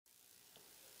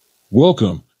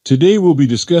Welcome. Today we'll be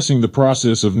discussing the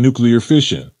process of nuclear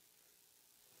fission.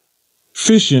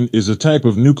 Fission is a type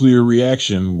of nuclear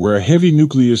reaction where a heavy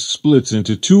nucleus splits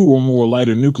into two or more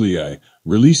lighter nuclei,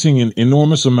 releasing an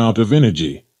enormous amount of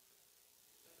energy.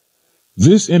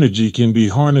 This energy can be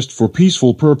harnessed for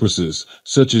peaceful purposes,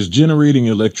 such as generating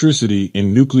electricity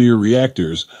in nuclear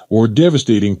reactors, or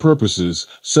devastating purposes,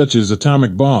 such as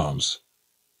atomic bombs.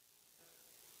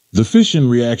 The fission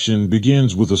reaction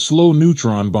begins with a slow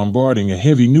neutron bombarding a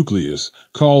heavy nucleus,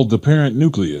 called the parent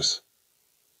nucleus.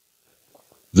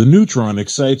 The neutron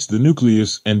excites the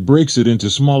nucleus and breaks it into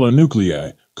smaller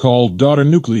nuclei, called daughter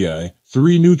nuclei,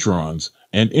 3 neutrons,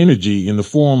 and energy in the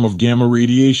form of gamma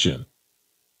radiation.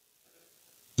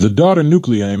 The daughter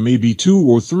nuclei may be 2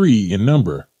 or 3 in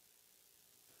number.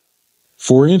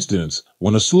 For instance,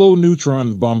 when a slow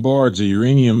neutron bombards a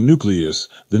uranium nucleus,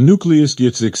 the nucleus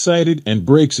gets excited and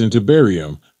breaks into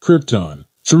barium, krypton,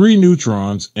 3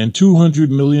 neutrons and 200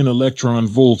 million electron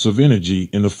volts of energy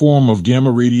in the form of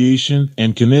gamma radiation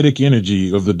and kinetic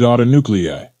energy of the daughter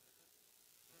nuclei.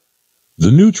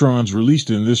 The neutrons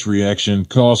released in this reaction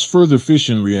cause further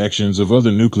fission reactions of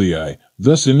other nuclei,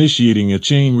 thus initiating a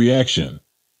chain reaction.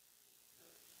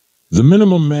 The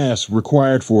minimum mass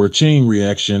required for a chain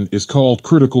reaction is called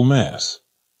critical mass.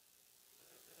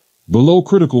 Below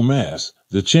critical mass,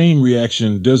 the chain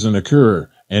reaction doesn't occur,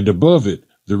 and above it,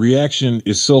 the reaction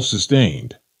is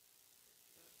self-sustained.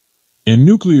 In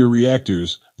nuclear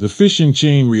reactors, the fission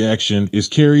chain reaction is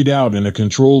carried out in a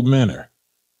controlled manner.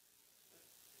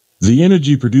 The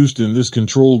energy produced in this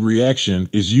controlled reaction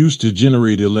is used to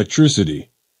generate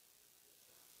electricity.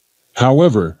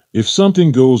 However, if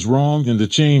something goes wrong and the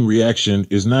chain reaction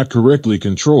is not correctly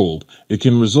controlled, it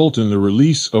can result in the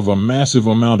release of a massive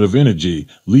amount of energy,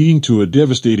 leading to a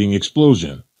devastating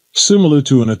explosion, similar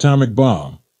to an atomic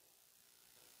bomb.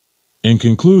 In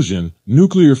conclusion,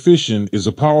 nuclear fission is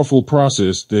a powerful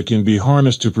process that can be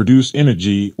harnessed to produce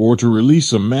energy or to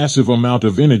release a massive amount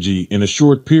of energy in a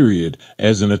short period,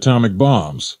 as in atomic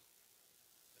bombs.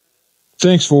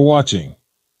 Thanks for watching.